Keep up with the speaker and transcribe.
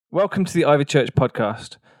Welcome to the Ivy Church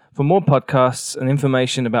podcast. For more podcasts and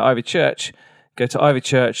information about Ivy Church, go to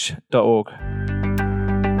ivychurch.org.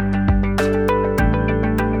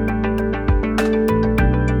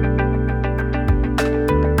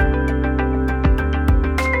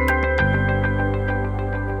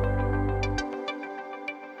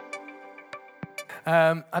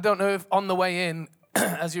 I don't know if on the way in,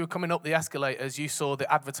 as you were coming up the escalators, you saw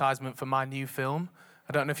the advertisement for my new film.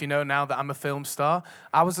 I don't know if you know now that I'm a film star.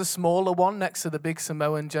 I was the smaller one next to the big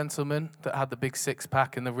Samoan gentleman that had the big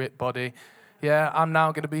six-pack and the ripped body. Yeah, I'm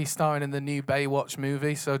now going to be starring in the new Baywatch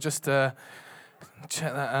movie, so just check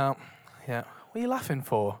that out. Yeah, what are you laughing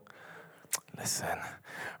for? Listen.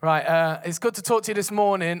 Right, it's good to talk to you this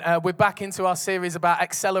morning. We're back into our series about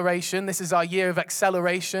acceleration. This is our year of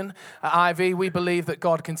acceleration at Ivy. We believe that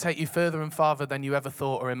God can take you further and farther than you ever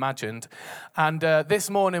thought or imagined. And this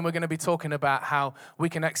morning we're going to be talking about how we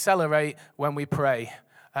can accelerate when we pray.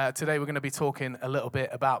 Today we're going to be talking a little bit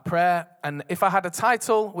about prayer. And if I had a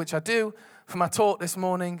title, which I do, for my talk this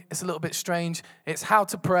morning, it's a little bit strange. It's How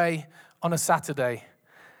to Pray on a Saturday.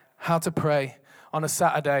 How to Pray on a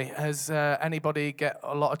Saturday. Has anybody get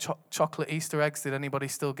a lot of chocolate Easter eggs? Did anybody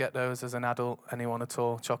still get those as an adult? Anyone at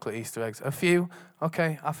all? Chocolate Easter eggs? A few?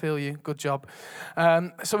 Okay, I feel you. Good job.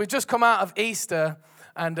 So we've just come out of Easter,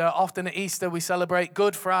 and often at Easter we celebrate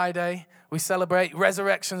Good Friday, we celebrate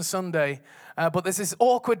Resurrection Sunday, but there's this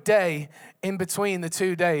awkward day in between the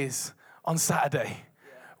 2 days on Saturday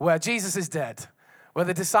where Jesus is dead, where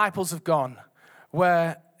the disciples have gone,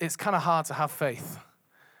 where it's kind of hard to have faith.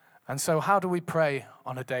 And so how do we pray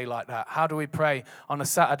on a day like that? How do we pray on a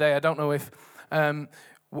Saturday? I don't know if,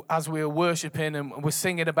 as we were worshiping and we're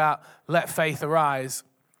singing about let faith arise,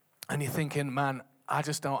 and you're thinking, man, I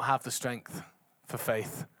just don't have the strength for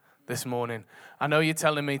faith this morning. I know you're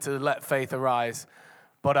telling me to let faith arise,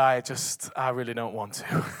 but I really don't want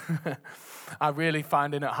to. I'm really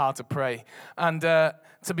finding it hard to pray. And to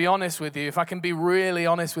be honest with you, if I can be really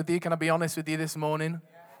honest with you, can I be honest with you this morning?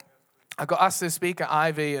 I got asked to speak at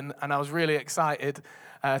Ivy, and I was really excited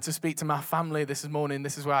to speak to my family this morning.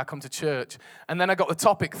 This is where I come to church. And then I got the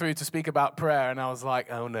topic through to speak about prayer, and I was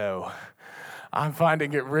like, oh no, I'm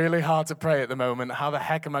finding it really hard to pray at the moment. How the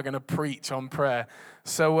heck am I going to preach on prayer?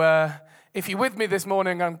 So if you're with me this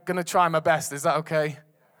morning, I'm going to try my best. Is that okay?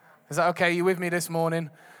 Is that okay? You with me this morning?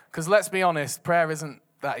 Because let's be honest, prayer isn't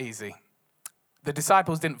that easy. The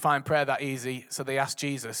disciples didn't find prayer that easy, so they asked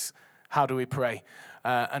Jesus, how do we pray?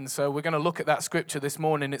 And so we're going to look at that scripture this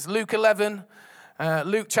morning. It's Luke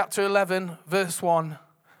chapter 11, verse 1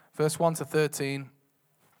 to 13.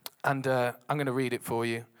 And I'm going to read it for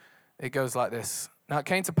you. It goes like this. Now it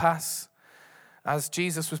came to pass, as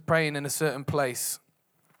Jesus was praying in a certain place,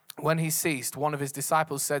 when he ceased, one of his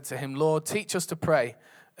disciples said to him, Lord, teach us to pray,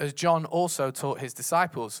 as John also taught his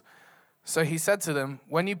disciples. So he said to them,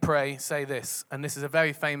 when you pray, say this. And this is a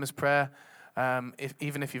very famous prayer.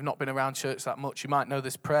 Even if you've not been around church that much, you might know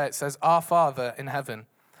this prayer. It says, Our Father in heaven,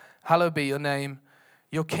 hallowed be your name.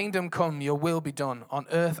 Your kingdom come, your will be done, on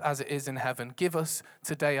earth as it is in heaven. Give us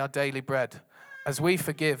today our daily bread, as we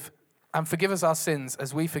forgive, and forgive us our sins,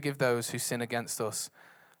 as we forgive those who sin against us.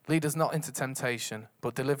 Lead us not into temptation,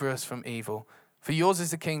 but deliver us from evil. For yours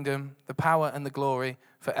is the kingdom, the power, and the glory,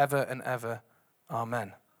 forever and ever.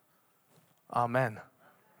 Amen. Amen.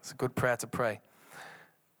 It's a good prayer to pray.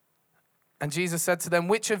 And Jesus said to them,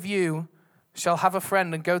 which of you shall have a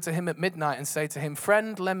friend and go to him at midnight and say to him,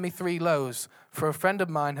 friend, lend me 3 loaves, for a friend of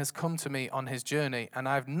mine has come to me on his journey, and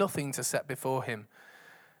I have nothing to set before him.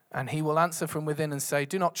 And he will answer from within and say,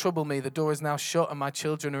 do not trouble me, the door is now shut and my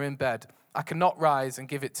children are in bed. I cannot rise and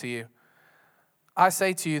give it to you. I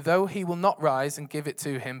say to you, though he will not rise and give it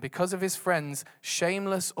to him, because of his friend's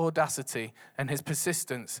shameless audacity and his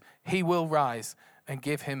persistence, he will rise and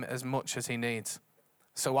give him as much as he needs.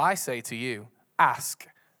 So I say to you, ask,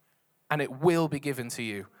 and it will be given to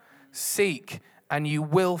you. Seek, and you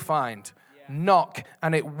will find. Knock,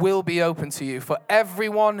 and it will be open to you. For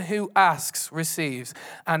everyone who asks receives,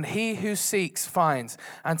 and he who seeks finds,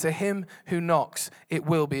 and to him who knocks it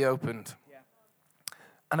will be opened.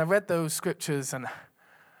 And I read those scriptures, and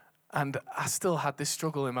I still had this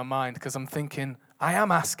struggle in my mind, because I'm thinking, I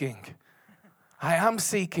am asking. I am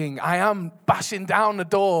seeking. I am bashing down the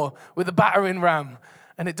door with a battering ram.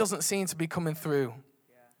 And it doesn't seem to be coming through.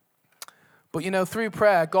 But through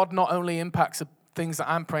prayer, God not only impacts the things that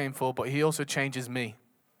I'm praying for, but he also changes me.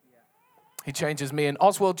 He changes me. And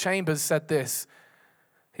Oswald Chambers said this.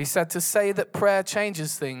 He said, to say that prayer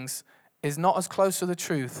changes things is not as close to the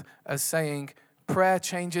truth as saying prayer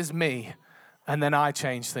changes me and then I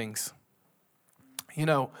change things.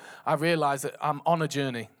 I realize that I'm on a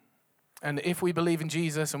journey. And if we believe in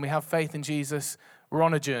Jesus and we have faith in Jesus, we're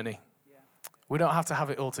on a journey. We don't have to have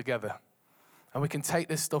it all together. And we can take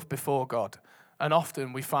this stuff before God. And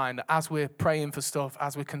often we find that as we're praying for stuff,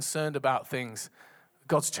 as we're concerned about things,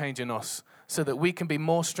 God's changing us so that we can be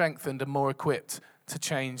more strengthened and more equipped to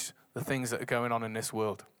change the things that are going on in this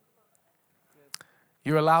world.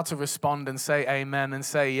 You're allowed to respond and say amen and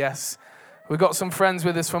say yes. We've got some friends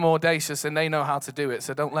with us from Audacious and they know how to do it,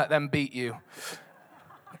 so don't let them beat you.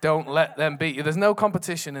 Don't let them beat you. There's no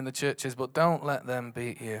competition in the churches, but don't let them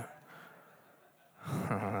beat you.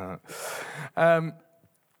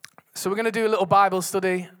 So we're going to do a little Bible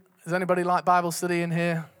study. Does anybody like Bible study in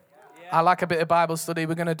here? Yeah. I like a bit of Bible study.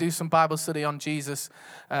 We're going to do some Bible study on Jesus'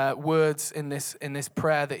 words in this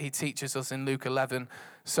prayer that he teaches us in Luke 11.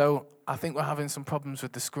 So I think we're having some problems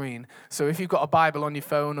with the screen. So if you've got a Bible on your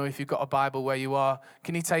phone or if you've got a Bible where you are,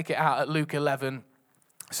 can you take it out at Luke 11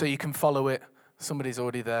 so you can follow it? Somebody's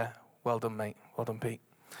already there. Well done, mate. Well done, Pete.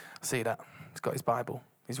 I see that. He's got his Bible.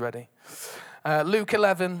 He's ready. Luke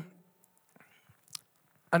 11.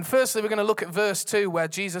 And firstly, we're going to look at verse 2 where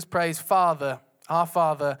Jesus prays, Father, our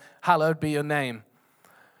Father, hallowed be your name.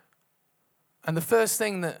 And the first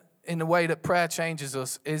thing that, in the way that prayer changes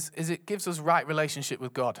us, is it gives us right relationship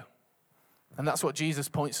with God. And that's what Jesus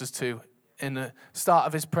points us to in the start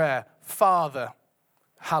of his prayer. Father,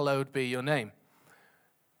 hallowed be your name.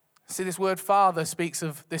 See, this word Father speaks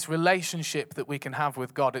of this relationship that we can have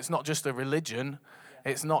with God. It's not just a religion.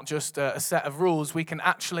 It's not just a set of rules. We can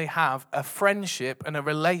actually have a friendship and a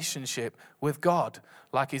relationship with God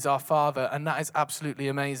like he's our Father, and that is absolutely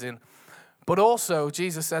amazing. But also,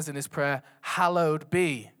 Jesus says in his prayer, hallowed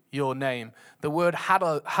be your name. The word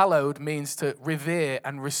hallowed means to revere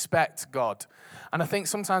and respect God. And I think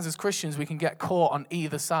sometimes as Christians, we can get caught on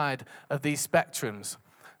either side of these spectrums.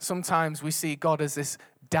 Sometimes we see God as this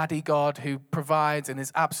daddy God who provides and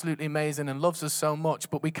is absolutely amazing and loves us so much,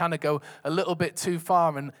 but we kind of go a little bit too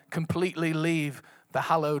far and completely leave the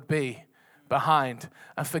hallowed be behind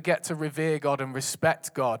and forget to revere God and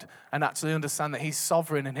respect God and actually understand that he's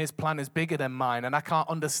sovereign and his plan is bigger than mine, and I can't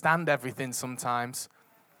understand everything sometimes.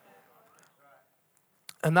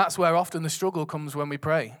 And that's where often the struggle comes when we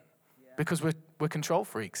pray, because we're control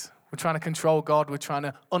freaks. We're trying to control God. We're trying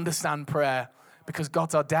to understand prayer because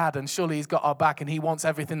God's our dad and surely he's got our back and he wants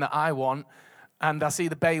everything that I want. And I see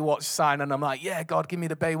the Baywatch sign and I'm like, yeah, God, give me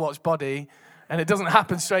the Baywatch body. And it doesn't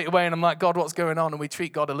happen straight away. And I'm like, God, what's going on? And we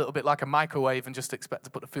treat God a little bit like a microwave and just expect to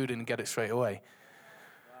put the food in and get it straight away.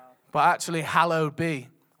 Wow. But actually, hallowed be.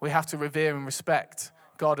 We have to revere and respect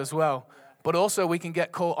God as well. But also we can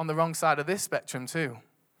get caught on the wrong side of this spectrum too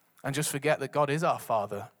and just forget that God is our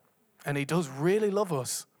Father. And he does really love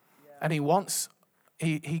us. And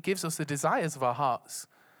he gives us the desires of our hearts.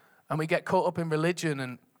 And we get caught up in religion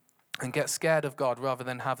and get scared of God rather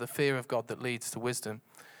than have the fear of God that leads to wisdom.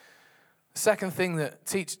 The second thing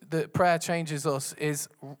that prayer changes us is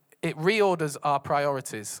it reorders our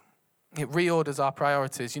priorities. It reorders our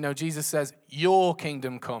priorities. You know, Jesus says, your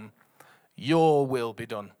kingdom come, your will be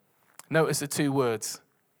done. Notice the two words,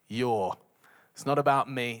 your. It's not about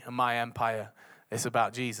me and my empire. It's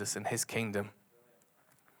about Jesus and his kingdom.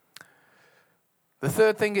 The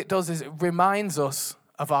third thing it does is it reminds us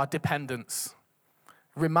of our dependence.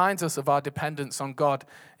 Reminds us of our dependence on God.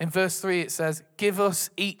 In verse 3 it says, give us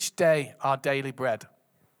each day our daily bread.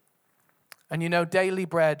 And you know, daily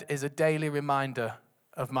bread is a daily reminder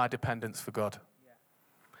of my dependence for God. Yeah.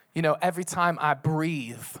 You know, every time I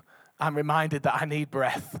breathe, I'm reminded that I need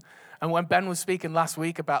breath. And when Ben was speaking last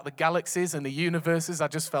week about the galaxies and the universes, I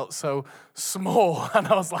just felt so small. And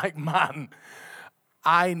I was like, man,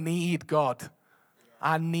 I need God.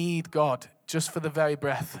 I need God just for the very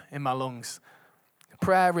breath in my lungs.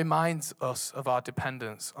 Prayer reminds us of our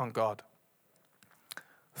dependence on God.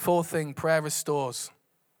 Fourth thing, prayer restores.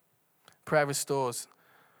 Prayer restores.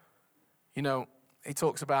 You know, he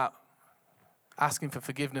talks about asking for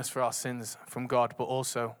forgiveness for our sins from God, but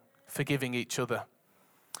also forgiving each other.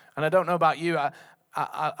 And I don't know about you,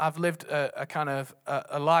 I've lived a kind of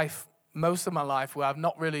a life, most of my life, where I've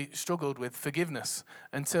not really struggled with forgiveness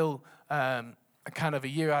until kind of a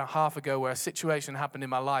year and a half ago where a situation happened in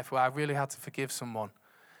my life where I really had to forgive someone.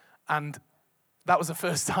 And that was the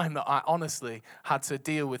first time that I honestly had to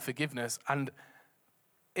deal with forgiveness. And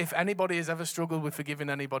if anybody has ever struggled with forgiving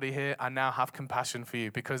anybody here, I now have compassion for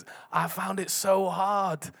you because I found it so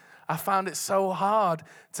hard. I found it so hard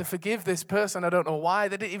to forgive this person. I don't know why.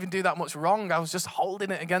 They didn't even do that much wrong. I was just holding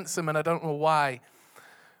it against them and I don't know why.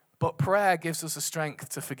 But prayer gives us the strength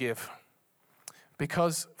to forgive.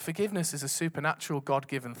 Because forgiveness is a supernatural,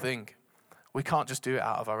 God-given thing. We can't just do it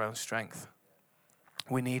out of our own strength.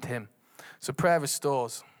 We need him. So prayer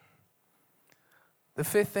restores. The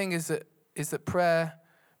fifth thing is that prayer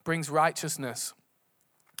brings righteousness.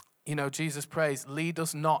 You know, Jesus prays, lead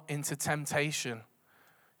us not into temptation.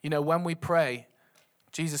 You know, when we pray,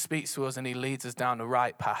 Jesus speaks to us and he leads us down the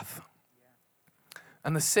right path.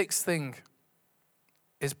 And the sixth thing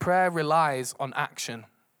is prayer relies on action.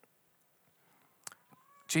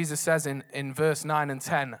 Jesus says in verse 9 and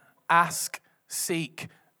 10, ask, seek,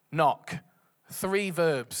 knock. 3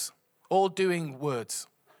 verbs, all doing words.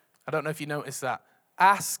 I don't know if you noticed that.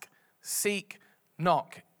 Ask, seek,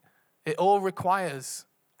 knock. It all requires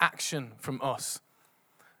action from us.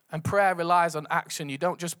 And prayer relies on action. You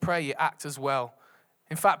don't just pray, you act as well.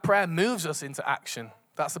 In fact, prayer moves us into action.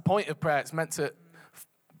 That's the point of prayer. It's meant to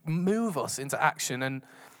move us into action. And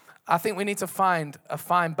I think we need to find a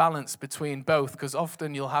fine balance between both, because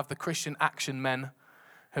often you'll have the Christian action men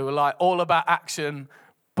who are like all about action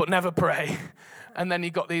but never pray. And then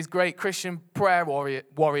you've got these great Christian prayer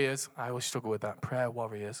warriors. I always struggle with that, prayer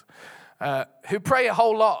warriors, who pray a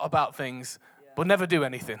whole lot about things but never do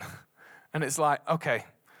anything. And it's like, okay,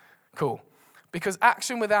 cool. Because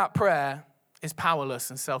action without prayer is powerless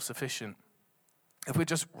and self-sufficient. If we're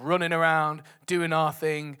just running around, doing our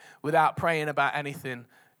thing without praying about anything,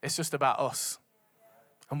 it's just about us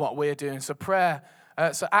and what we're doing. So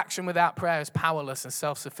action without prayer is powerless and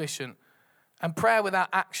self-sufficient. And prayer without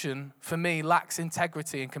action, for me, lacks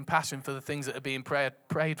integrity and compassion for the things that are being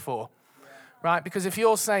prayed for. Right? Because if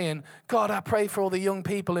you're saying, God, I pray for all the young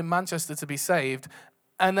people in Manchester to be saved,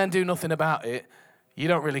 and then do nothing about it, you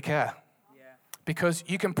don't really care. Because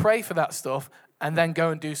you can pray for that stuff and then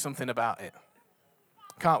go and do something about it.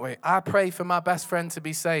 Can't we? I pray for my best friend to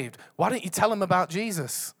be saved. Why don't you tell him about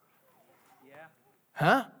Jesus?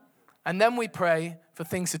 Huh? And then we pray for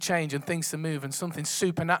things to change and things to move and something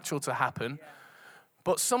supernatural to happen.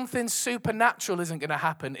 But something supernatural isn't going to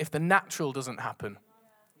happen if the natural doesn't happen.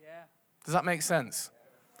 Does that make sense?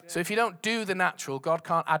 So if you don't do the natural, God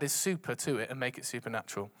can't add his super to it and make it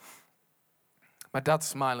supernatural. My dad's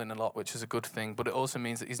smiling a lot, which is a good thing, but it also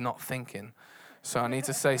means that he's not thinking. So I need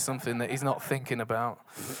to say something that he's not thinking about.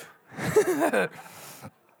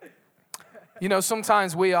 You know,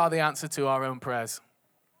 sometimes we are the answer to our own prayers.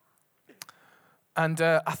 And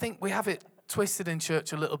I think we have it twisted in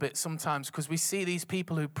church a little bit sometimes because we see these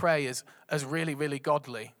people who pray as really, really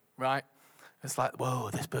godly, right? It's like,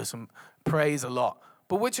 whoa, this person prays a lot.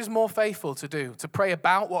 But which is more faithful to do? To pray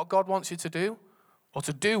about what God wants you to do or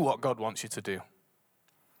to do what God wants you to do?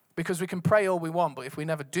 Because we can pray all we want, but if we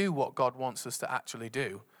never do what God wants us to actually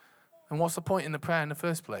do, then what's the point in the prayer in the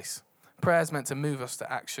first place? Prayer is meant to move us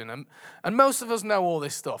to action. And most of us know all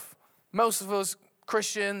this stuff. Most of us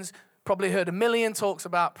Christians probably heard a million talks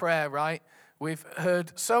about prayer, right? We've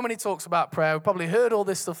heard so many talks about prayer. We've probably heard all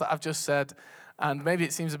this stuff that I've just said. And maybe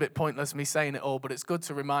it seems a bit pointless me saying it all, but it's good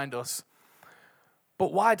to remind us.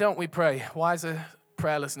 But why don't we pray? Why is there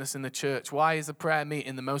prayerlessness in the church? Why is a prayer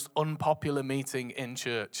meeting the most unpopular meeting in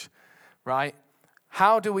church, right?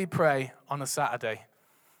 How do we pray on a Saturday?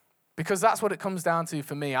 Because that's what it comes down to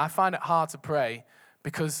for me. I find it hard to pray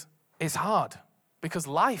because it's hard, because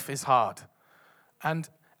life is hard. And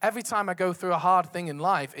every time I go through a hard thing in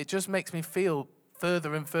life, it just makes me feel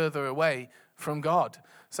further and further away from God.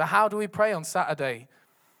 So how do we pray on Saturday?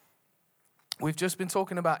 We've just been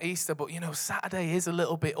talking about Easter, but Saturday is a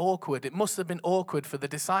little bit awkward. It must have been awkward for the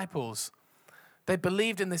disciples. They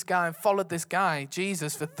believed in this guy and followed this guy,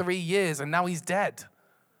 Jesus, for 3 years, and now he's dead.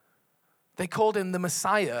 They called him the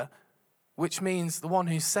Messiah, which means the one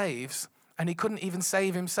who saves, and he couldn't even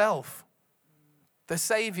save himself. The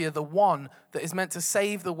Savior, the one that is meant to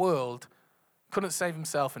save the world, couldn't save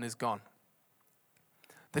himself and is gone.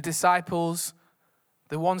 The disciples,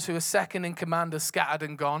 the ones who are second in command, are scattered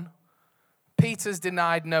and gone. Peter's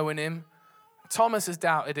denied knowing him. Thomas has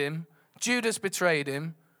doubted him. Judas betrayed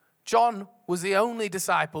him. John was the only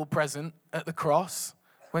disciple present at the cross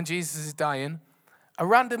when Jesus is dying. A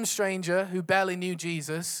random stranger who barely knew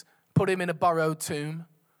Jesus put him in a borrowed tomb.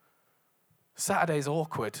 Saturday's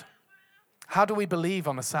awkward. How do we believe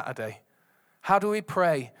on a Saturday? How do we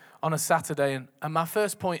pray on a Saturday? And my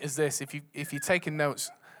first point is this. If you're taking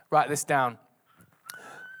notes, write this down.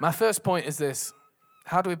 My first point is this.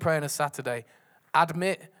 How do we pray on a Saturday?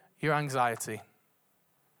 Admit your anxiety.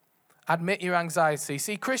 Admit your anxiety.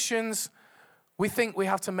 See, Christians, we think we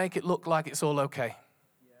have to make it look like it's all okay.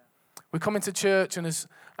 We come into church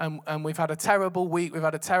and we've had a terrible week, we've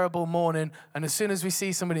had a terrible morning, and as soon as we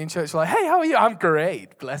see somebody in church, we're like, hey, how are you? I'm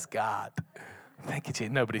great. Bless God. Thank you,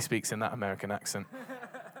 Jesus. Nobody speaks in that American accent.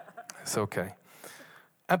 It's okay.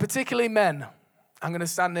 And particularly men. I'm going to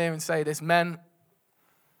stand there and say this. Men,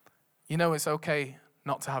 it's okay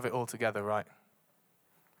not to have it all together, right?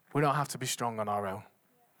 We don't have to be strong on our own.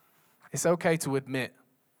 It's okay to admit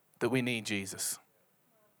that we need Jesus.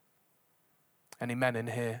 Any men in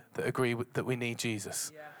here that agree that we need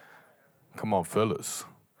Jesus? Yeah. Come on, fellas.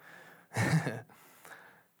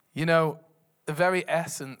 You know, the very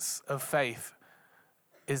essence of faith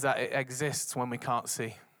is that it exists when we can't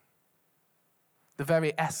see. The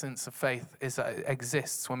very essence of faith is that it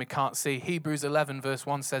exists when we can't see. Hebrews 11 verse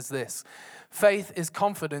 1 says this: faith is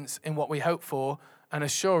confidence in what we hope for and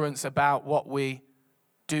assurance about what we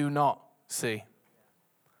do not see.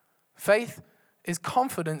 Faith is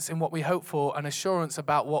confidence in what we hope for and assurance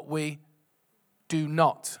about what we do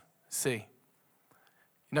not see.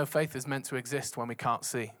 You know, faith is meant to exist when we can't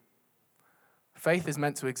see. Faith is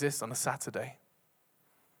meant to exist on a Saturday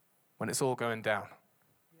when it's all going down.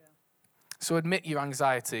 Yeah. So admit your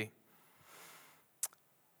anxiety.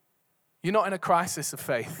 You're not in a crisis of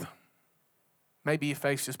faith. Maybe your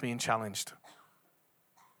faith's just being challenged.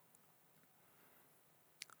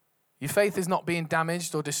 Your faith is not being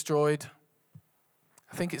damaged or destroyed.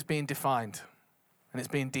 I think it's being defined and it's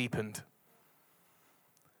being deepened.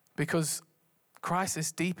 Because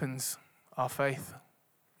crisis deepens our faith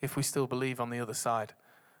if we still believe on the other side,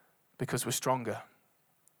 because we're stronger.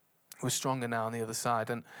 We're stronger now on the other side.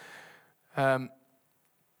 And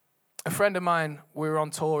a friend of mine, we were on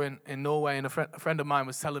tour in Norway, and a friend of mine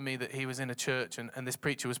was telling me that he was in a church and this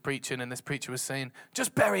preacher was preaching, and this preacher was saying,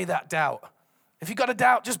 just bury that doubt. If you got a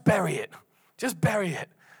doubt, just bury it. Just bury it.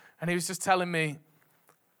 And he was just telling me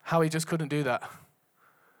how he just couldn't do that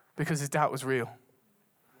because his doubt was real.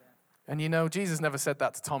 And you know, Jesus never said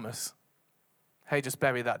that to Thomas. Hey, just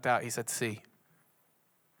bury that doubt. He said, see.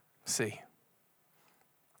 See.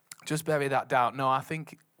 Just bury that doubt. No, I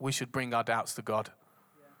think we should bring our doubts to God.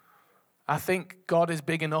 I think God is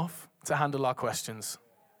big enough to handle our questions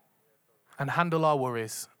and handle our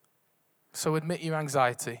worries. So admit your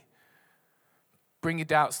anxiety. Bring your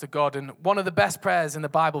doubts to God. And one of the best prayers in the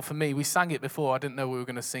Bible for me, we sang it before. I didn't know we were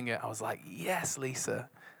going to sing it. I was like, yes, Lisa,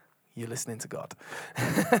 you're listening to God.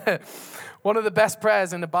 One of the best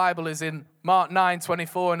prayers in the Bible is in Mark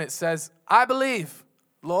 9:24, and it says, I believe,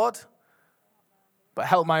 Lord, but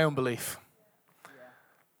help my unbelief.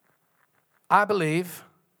 I believe,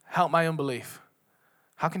 help my unbelief.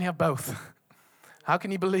 How can you have both? How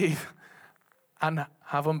can you believe and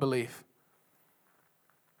have unbelief?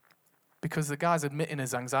 Because the guy's admitting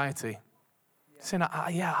his anxiety. Saying,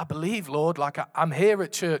 I believe, Lord, like I'm here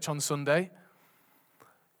at church on Sunday.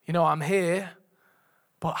 You know, I'm here,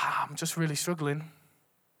 but I'm just really struggling.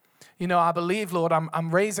 You know, I believe, Lord,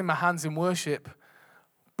 I'm raising my hands in worship,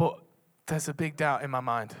 but there's a big doubt in my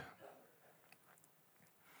mind.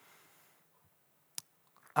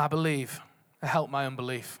 I believe, help my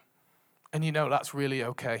unbelief. And you know, that's really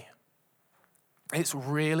okay. It's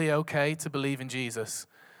really okay to believe in Jesus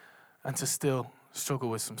and to still struggle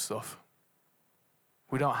with some stuff.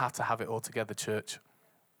 We don't have to have it all together, church.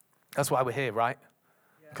 That's why we're here, right?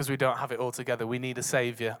 Because we don't have it all together. We need a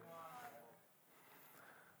Savior.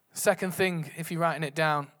 Second thing, if you're writing it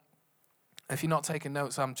down, if you're not taking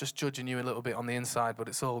notes, I'm just judging you a little bit on the inside, but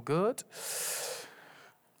it's all good.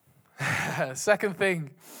 Second thing,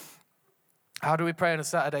 how do we pray on a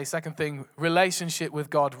Saturday? Second thing, relationship with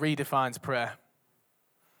God redefines prayer.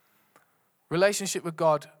 Relationship with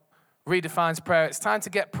God redefines prayer. It's time to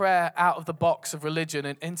get prayer out of the box of religion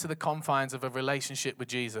and into the confines of a relationship with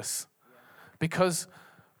Jesus. Because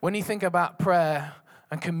when you think about prayer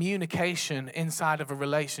and communication inside of a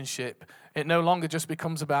relationship, it no longer just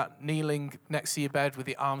becomes about kneeling next to your bed with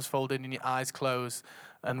your arms folded and your eyes closed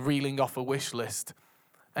and reeling off a wish list.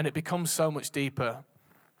 And it becomes so much deeper.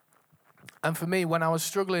 And for me, when I was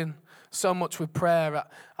struggling so much with prayer,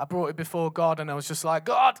 I brought it before God and I was just like,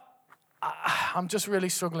 God, I'm just really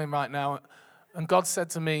struggling right now. And God said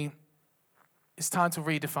to me, it's time to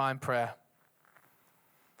redefine prayer.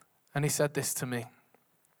 And he said this to me.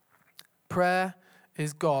 Prayer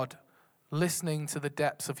is God listening to the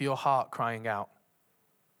depths of your heart crying out.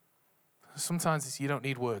 Sometimes you don't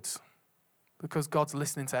need words because God's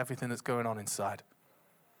listening to everything that's going on inside.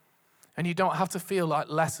 And you don't have to feel like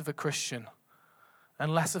less of a Christian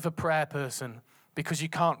and less of a prayer person because you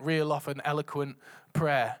can't reel off an eloquent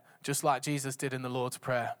prayer just like Jesus did in the Lord's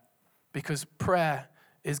Prayer. Because prayer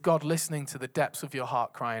is God listening to the depths of your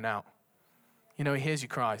heart crying out. You know, he hears your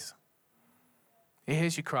cries. He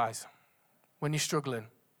hears your cries. When you're struggling,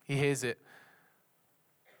 he hears it.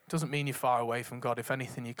 Doesn't mean you're far away from God. If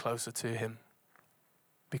anything, you're closer to him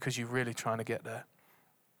because you're really trying to get there.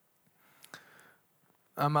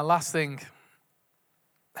 And my last thing,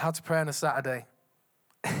 how to pray on a Saturday.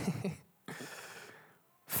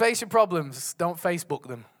 Face your problems, don't Facebook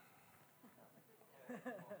them.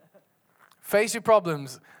 Face your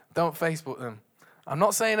problems, Don't Facebook them. I'm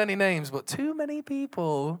not saying any names, but too many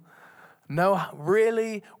people know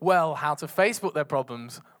really well how to Facebook their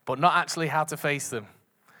problems, but not actually how to face them.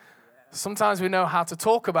 Sometimes we know how to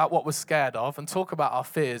talk about what we're scared of and talk about our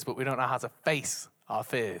fears, but we don't know how to face our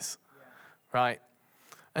fears, right?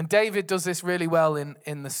 And David does this really well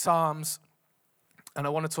in the Psalms, and I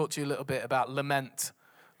want to talk to you a little bit about lament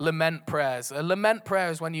prayers. A lament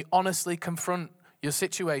prayer is when you honestly confront your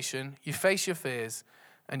situation, you face your fears,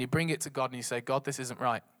 and you bring it to God and you say, God, this isn't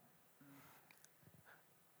right.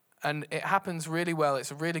 And it happens really well.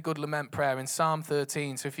 It's a really good lament prayer in Psalm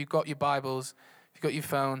 13. So if you've got your Bibles, if you've got your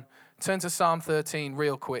phone, turn to Psalm 13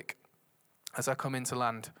 real quick as I come into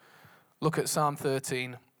land. Look at Psalm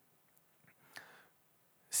 13. It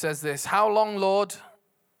says this, how long, Lord,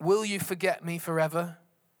 will you forget me forever?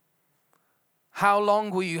 How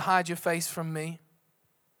long will you hide your face from me?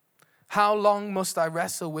 How long must I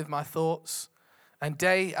wrestle with my thoughts and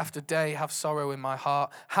day after day have sorrow in my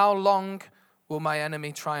heart? How long will my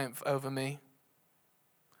enemy triumph over me?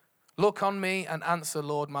 Look on me and answer,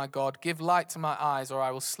 Lord my God. Give light to my eyes, or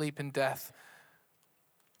I will sleep in death.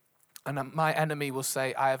 And my enemy will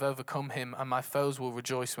say, I have overcome him, and my foes will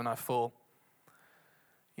rejoice when I fall.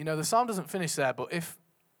 You know, the psalm doesn't finish there, but if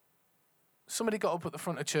somebody got up at the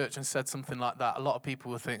front of church and said something like that, a lot of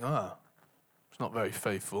people would think, oh, it's not very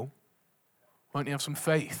faithful. Why don't you have some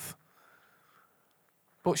faith?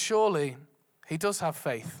 But surely he does have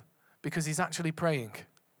faith because he's actually praying.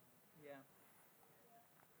 Yeah.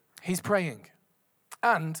 He's praying.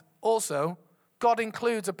 And also, God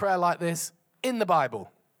includes a prayer like this in the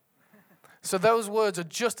Bible. So those words are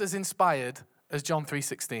just as inspired as John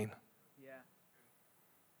 3:16. Yeah.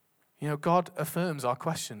 You know, God affirms our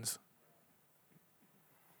questions.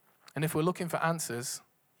 And if we're looking for answers,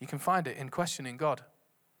 you can find it in questioning God.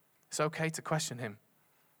 It's okay to question him.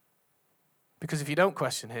 Because if you don't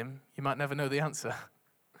question him, you might never know the answer.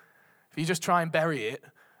 If you just try and bury it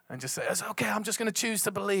and just say, it's okay, I'm just going to choose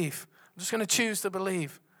to believe. I'm just going to choose to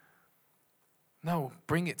believe. No,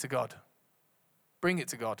 bring it to God. Bring it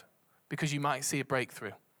to God. Because you might see a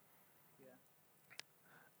breakthrough. Yeah.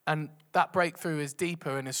 And that breakthrough is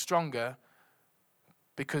deeper and is stronger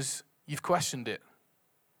because you've questioned it.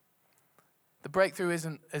 The breakthrough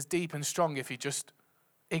isn't as deep and strong if you just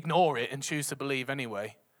ignore it and choose to believe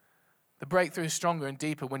anyway. The breakthrough is stronger and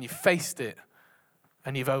deeper when you faced it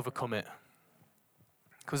and you've overcome it.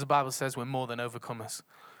 Because the Bible says we're more than overcomers.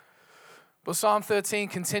 But Psalm 13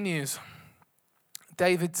 continues.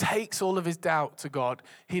 David takes all of his doubt to God.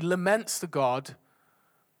 He laments to God.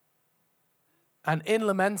 And in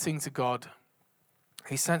lamenting to God,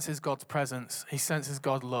 he senses God's presence. He senses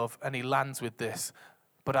God's love. And he lands with this.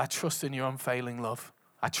 But I trust in your unfailing love.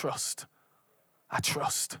 I trust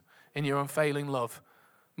in your unfailing love.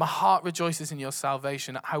 My heart rejoices in your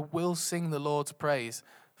salvation. I will sing the Lord's praise,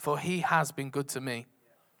 for he has been good to me.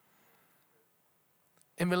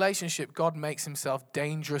 In relationship, God makes himself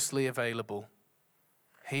dangerously available.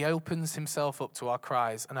 He opens himself up to our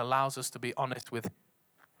cries and allows us to be honest with him.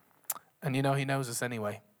 And you know, he knows us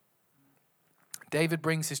anyway. David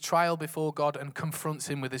brings his trial before God and confronts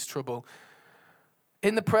him with his trouble.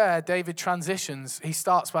 In the prayer, David transitions. He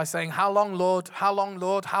starts by saying, how long, Lord? How long,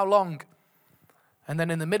 Lord? How long? And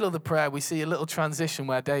then in the middle of the prayer, we see a little transition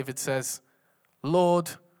where David says,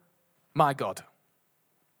 Lord, my God.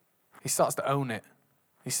 He starts to own it.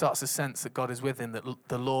 He starts to sense that God is with him, that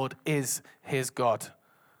the Lord is his God.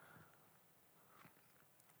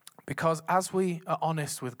 Because as we are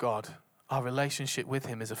honest with God, our relationship with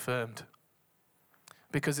him is affirmed.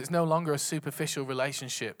 Because it's no longer a superficial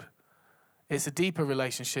relationship. It's a deeper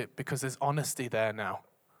relationship because there's honesty there now.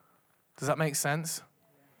 Does that make sense?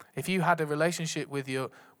 If you had a relationship with your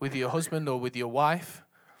husband or with your wife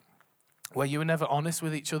where you were never honest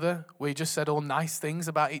with each other, where you just said all nice things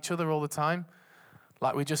about each other all the time,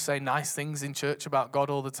 like we just say nice things in church about God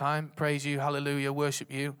all the time, praise you, hallelujah,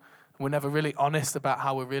 worship you, we're never really honest about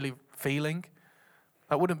how we're really feeling,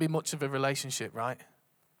 that wouldn't be much of a relationship, right?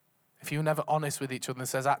 If you were never honest with each other and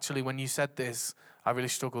says, actually, when you said this, I really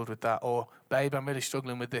struggled with that, or babe, I'm really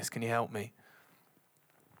struggling with this, can you help me?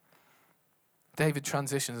 David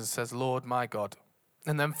transitions and says, Lord, my God.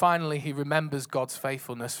 And then finally, he remembers God's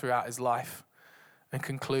faithfulness throughout his life and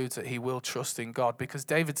concludes that he will trust in God because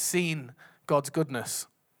David's seen God's goodness.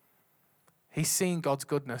 He's seen God's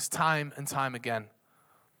goodness time and time again.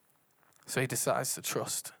 So he decides to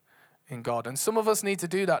trust in God. And some of us need to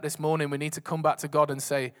do that this morning. We need to come back to God and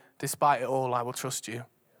say, despite it all, I will trust you.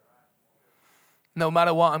 No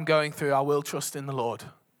matter what I'm going through, I will trust in the Lord.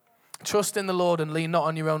 Trust in the Lord and lean not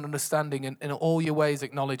on your own understanding, and in all your ways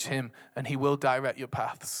acknowledge him, and he will direct your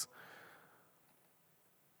paths.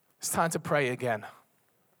 It's time to pray again.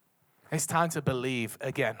 It's time to believe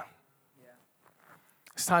again.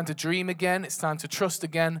 It's time to dream again. It's time to trust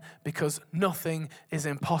again, because nothing is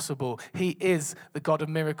impossible. He is the God of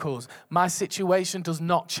miracles. My situation does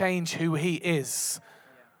not change who he is.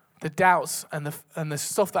 The doubts and the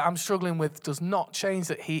stuff that I'm struggling with does not change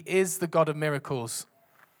that he is the God of miracles.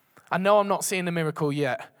 I know I'm not seeing the miracle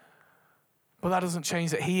yet, but that doesn't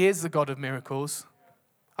change that he is the God of miracles.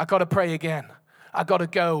 I got to pray again. I got to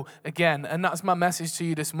go again. And that's my message to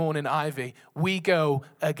you this morning, Ivy. We go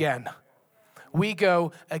again. We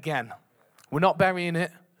go again. We're not burying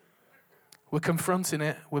it. We're confronting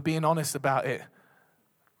it. We're being honest about it.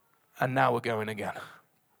 And now we're going again.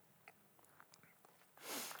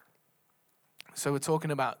 So we're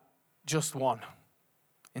talking about just one.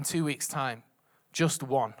 In 2 weeks' time, just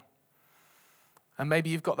one. And maybe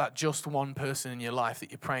you've got that just one person in your life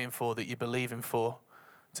that you're praying for, that you're believing for,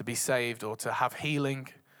 to be saved or to have healing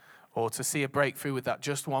or to see a breakthrough with that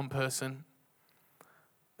just one person.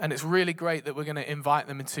 And it's really great that we're going to invite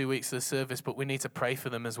them in 2 weeks to the service, but we need to pray for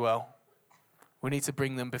them as well. We need to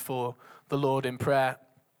bring them before the Lord in prayer.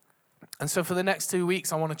 And so for the next 2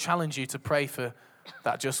 weeks, I want to challenge you to pray for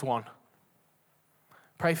that just one.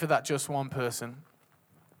 Pray for that just one person.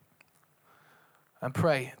 And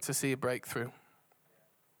pray to see a breakthrough.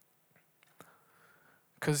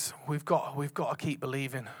 Because we've got to keep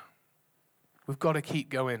believing. We've got to keep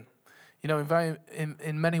going. You know,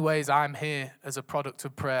 in many ways, I'm here as a product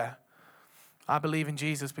of prayer. I believe in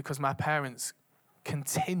Jesus because my parents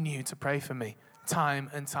continue to pray for me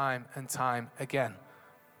time and time and time again.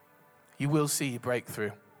 You will see a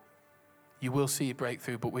breakthrough. You will see a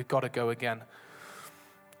breakthrough, but we've got to go again.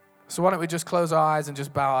 So why don't we just close our eyes and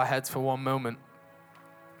just bow our heads for one moment.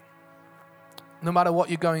 No matter what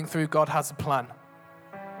you're going through, God has a plan.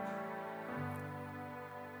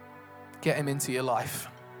 Get him into your life.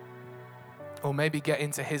 Or maybe get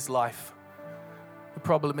into his life. The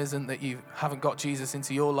problem isn't that you haven't got Jesus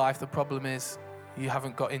into your life. The problem is you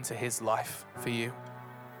haven't got into his life for you.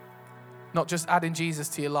 Not just adding Jesus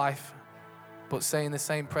to your life, but saying the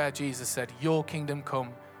same prayer Jesus said, your kingdom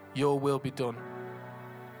come, your will be done.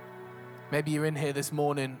 Maybe you're in here this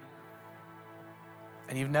morning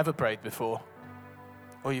and you've never prayed before.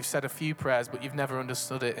 Or you've said a few prayers, but you've never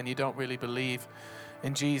understood it and you don't really believe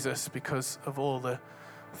in Jesus because of all the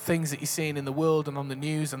things that you're seeing in the world and on the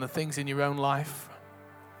news and the things in your own life.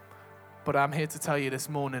 But I'm here to tell you this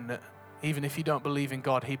morning that even if you don't believe in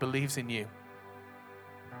God, he believes in you.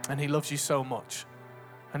 And he loves you so much.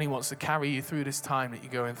 And he wants to carry you through this time that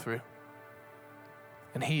you're going through.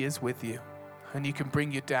 And he is with you. And you can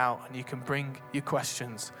bring your doubt and you can bring your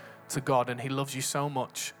questions to God. And he loves you so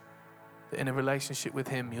much that in a relationship with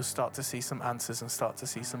him, you'll start to see some answers and start to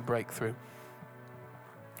see some breakthrough.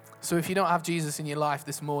 So if you don't have Jesus in your life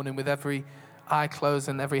this morning, with every eye closed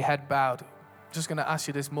and every head bowed, I'm just going to ask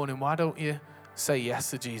you this morning, why don't you say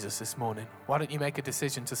yes to Jesus this morning? Why don't you make a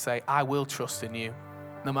decision to say, I will trust in you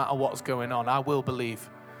no matter what's going on. I will believe.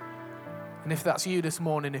 And if that's you this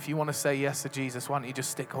morning, if you want to say yes to Jesus, why don't you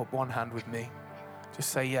just stick up one hand with me?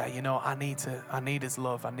 Just say, yeah, you know, I need his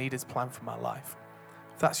love. I need his plan for my life.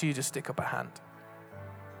 If that's you, just stick up a hand.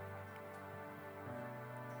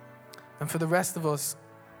 And for the rest of us,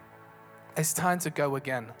 it's time to go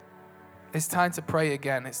again. It's time to pray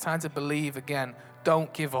again. It's time to believe again.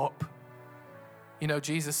 Don't give up. You know,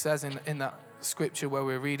 Jesus says in that scripture where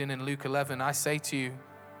we're reading in Luke 11, I say to you,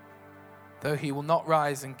 though he will not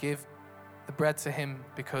rise and give the bread to him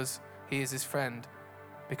because he is his friend,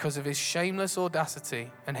 because of his shameless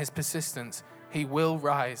audacity and his persistence, he will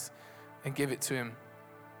rise and give it to him.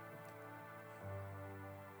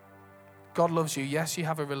 God loves you. Yes, you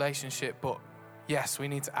have a relationship, but yes, we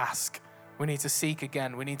need to ask. We need to seek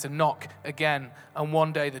again. We need to knock again. And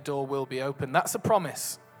one day the door will be open. That's a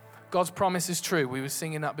promise. God's promise is true. We were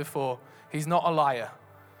singing that before. He's not a liar.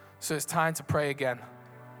 So it's time to pray again.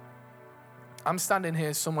 I'm standing here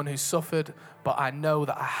as someone who's suffered, but I know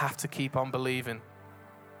that I have to keep on believing.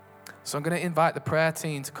 So I'm going to invite the prayer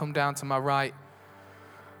team to come down to my right.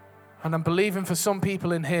 And I'm believing for some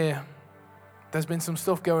people in here, there's been some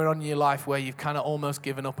stuff going on in your life where you've kind of almost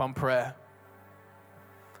given up on prayer.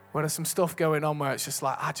 Where there's some stuff going on where it's just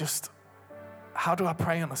like, how do I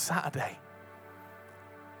pray on a Saturday?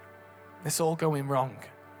 It's all going wrong.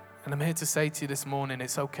 And I'm here to say to you this morning,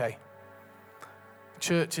 it's okay.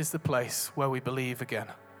 Church is the place where we believe again.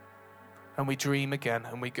 And we dream again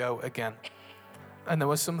and we go again. And there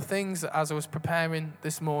were some things that as I was preparing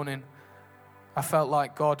this morning, I felt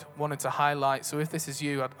like God wanted to highlight. So if this is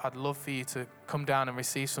you, I'd love for you to come down and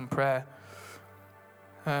receive some prayer.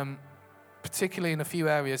 particularly in a few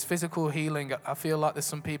areas. Physical healing, I feel like there's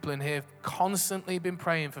some people in here who've constantly been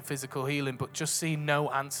praying for physical healing, but just see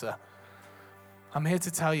no answer. I'm here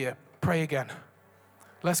to tell you, pray again.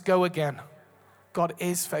 Let's go again. God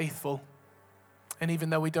is faithful. And even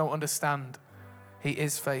though we don't understand, he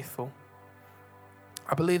is faithful.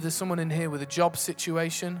 I believe there's someone in here with a job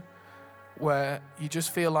situation where you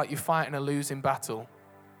just feel like you're fighting a losing battle.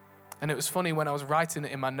 And it was funny, when I was writing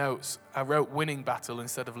it in my notes, I wrote winning battle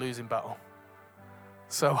instead of losing battle.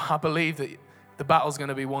 So I believe that the battle's going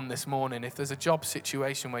to be won this morning. If there's a job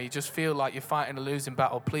situation where you just feel like you're fighting a losing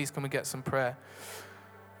battle, please come and get some prayer.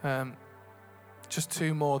 Just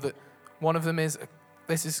two more. One of them is,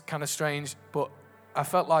 this is kind of strange, but I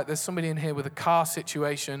felt like there's somebody in here with a car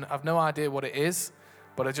situation. I've no idea what it is,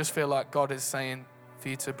 but I just feel like God is saying for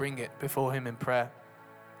you to bring it before him in prayer.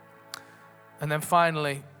 And then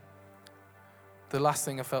finally, the last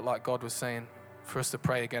thing I felt like God was saying for us to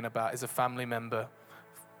pray again about is a family member.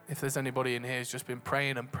 If there's anybody in here who's just been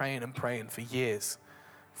praying and praying and praying for years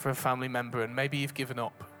for a family member, and maybe you've given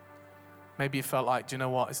up. Maybe you felt like, do you know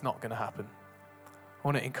what, it's not going to happen. I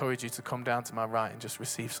want to encourage you to come down to my right and just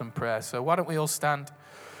receive some prayer. So why don't we all stand?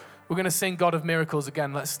 We're going to sing God of Miracles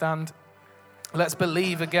again. Let's stand. Let's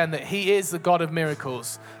believe again that he is the God of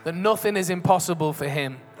miracles, that nothing is impossible for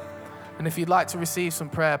him. And if you'd like to receive some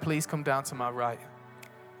prayer, please come down to my right.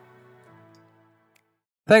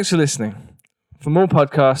 Thanks for listening. For more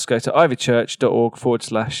podcasts, go to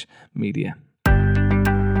ivychurch.org/media.